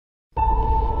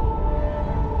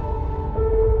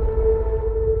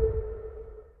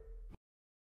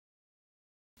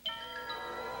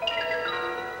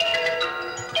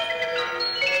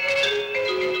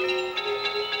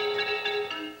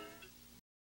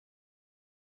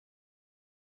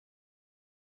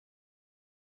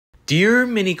Dear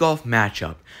Mini Golf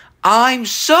Matchup, I'm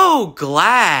so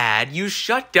glad you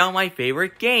shut down my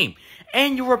favorite game,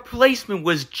 and your replacement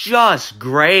was just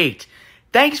great.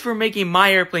 Thanks for making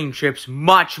my airplane trips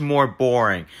much more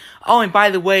boring. Oh, and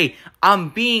by the way, I'm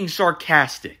being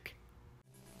sarcastic.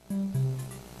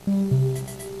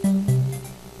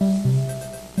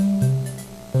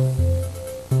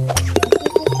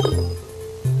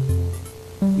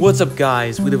 What's up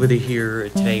guys, WiiLove Weather here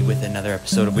today with another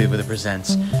episode of WiiLove Weather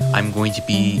Presents. I'm going to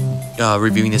be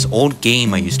reviewing this old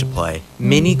game I used to play,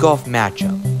 Mini Golf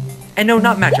Matchup. And no,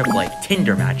 not Matchup like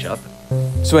Tinder Matchup.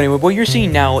 So anyway, what you're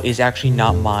seeing now is actually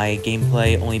not my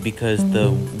gameplay, only because the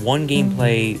one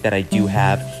gameplay that I do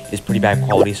have is pretty bad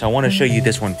quality, so I want to show you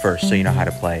this one first so you know how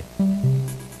to play.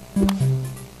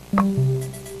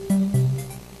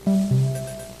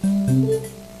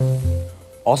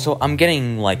 Also, I'm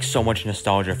getting, like, so much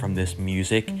nostalgia from this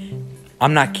music.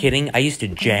 I'm not kidding, I used to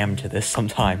jam to this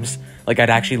sometimes. Like, I'd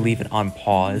actually leave it on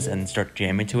pause and start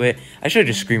jamming to it. I should have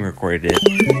just screen recorded it.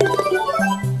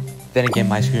 Then again,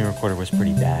 my screen recorder was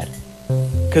pretty bad.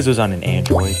 Because it was on an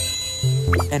Android.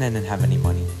 And I didn't have any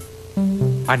money.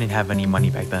 I didn't have any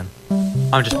money back then.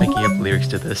 I'm just making up lyrics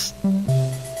to this.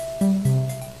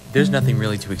 There's nothing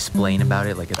really to explain about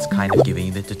it, like, it's kind of giving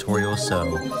you the tutorial,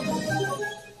 so...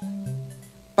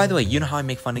 By the way, you know how I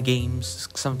make fun of games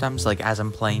sometimes, like, as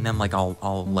I'm playing them, like,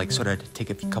 I'll like, sort of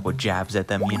take a couple jabs at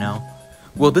them, you know?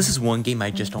 Well, this is one game I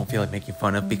just don't feel like making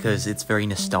fun of because it's very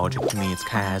nostalgic to me. It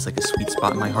kind of has, like, a sweet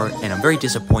spot in my heart, and I'm very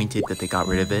disappointed that they got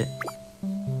rid of it.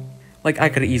 Like, I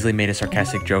could have easily made a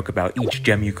sarcastic joke about each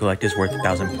gem you collect is worth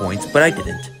 1,000 points, but I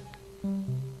didn't.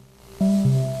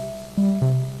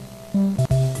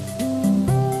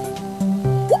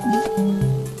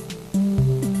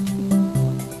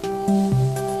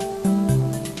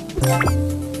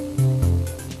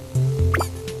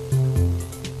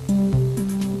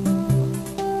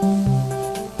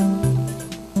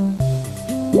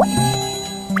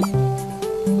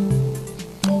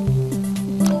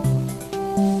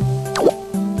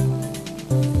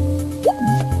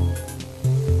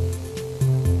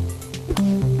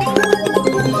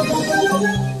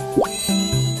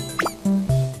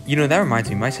 You know, that reminds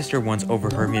me, my sister once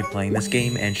overheard me playing this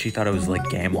game, and she thought it was like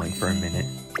gambling for a minute.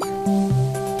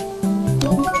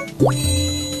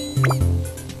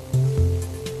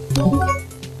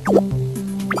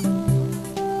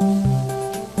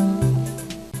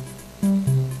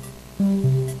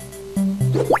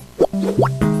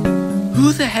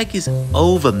 Who the heck is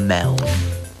Overmeld?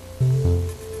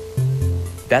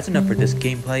 That's enough for this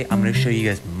gameplay. I'm going to show you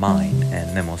guys mine,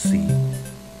 and then we'll see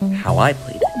how I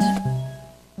played it.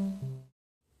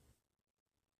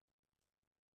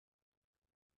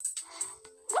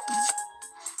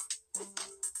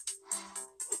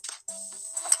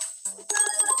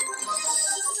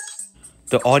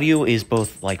 The audio is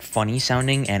both, like, funny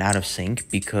sounding and out of sync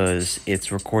because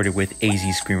it's recorded with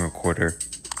AZ Screen Recorder.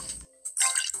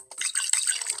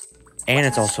 And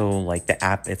it's also, like, the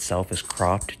app itself is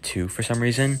cropped, too, for some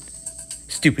reason.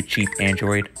 Stupid cheap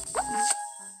Android.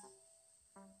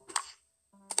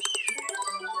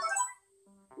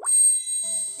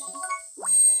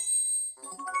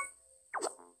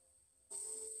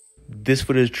 This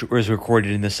footage was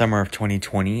recorded in the summer of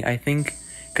 2020, I think.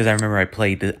 Because I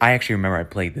actually remember I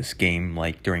played this game,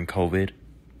 like, during COVID.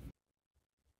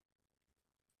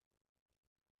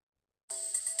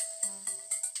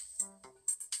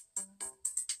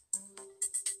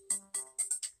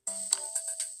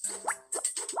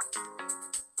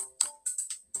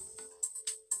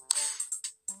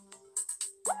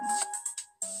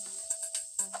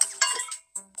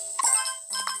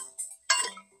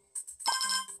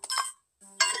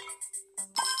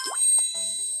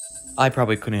 I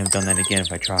probably couldn't have done that again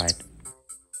if I tried.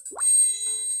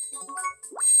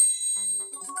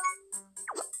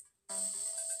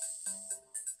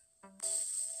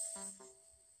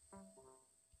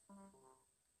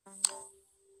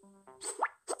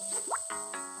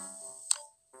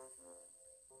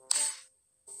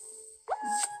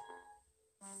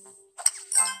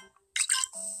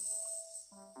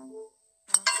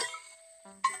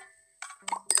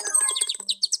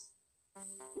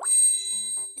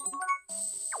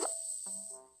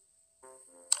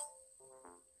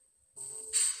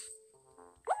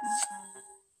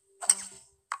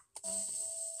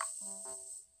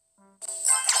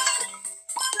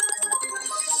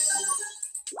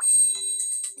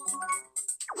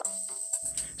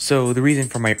 So the reason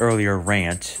for my earlier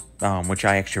rant, which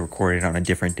I actually recorded on a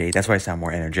different date, that's why I sound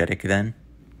more energetic then,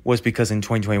 was because in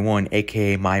 2021,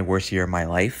 aka my worst year of my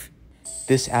life,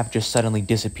 this app just suddenly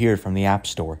disappeared from the App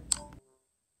Store.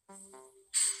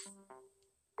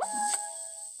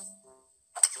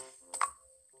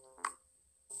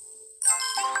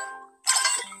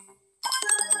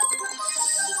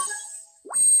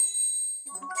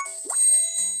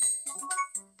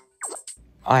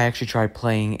 I actually tried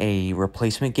playing a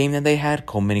replacement game that they had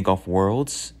called Mini Golf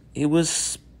Worlds. It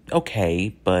was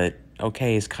okay, but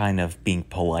okay is kind of being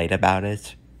polite about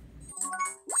it.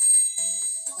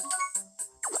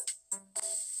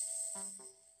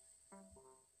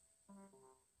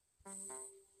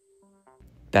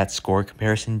 That score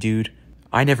comparison, dude.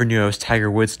 I never knew I was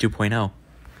Tiger Woods 2.0.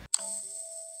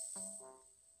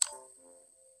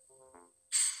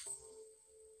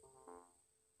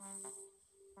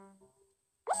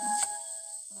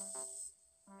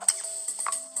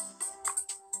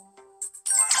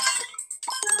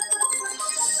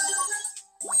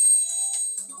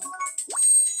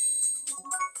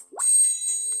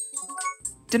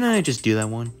 Didn't I just do that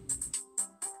one?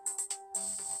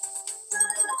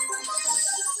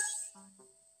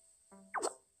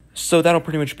 So that'll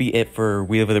pretty much be it for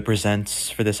WiiLove Weather Presents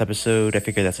for this episode. I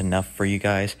figure that's enough for you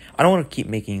guys. I don't want to keep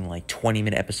making like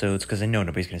 20-minute episodes because I know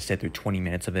nobody's going to sit through 20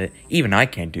 minutes of it. Even I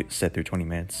can't sit through 20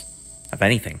 minutes of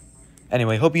anything.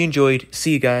 Anyway, hope you enjoyed.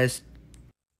 See you guys.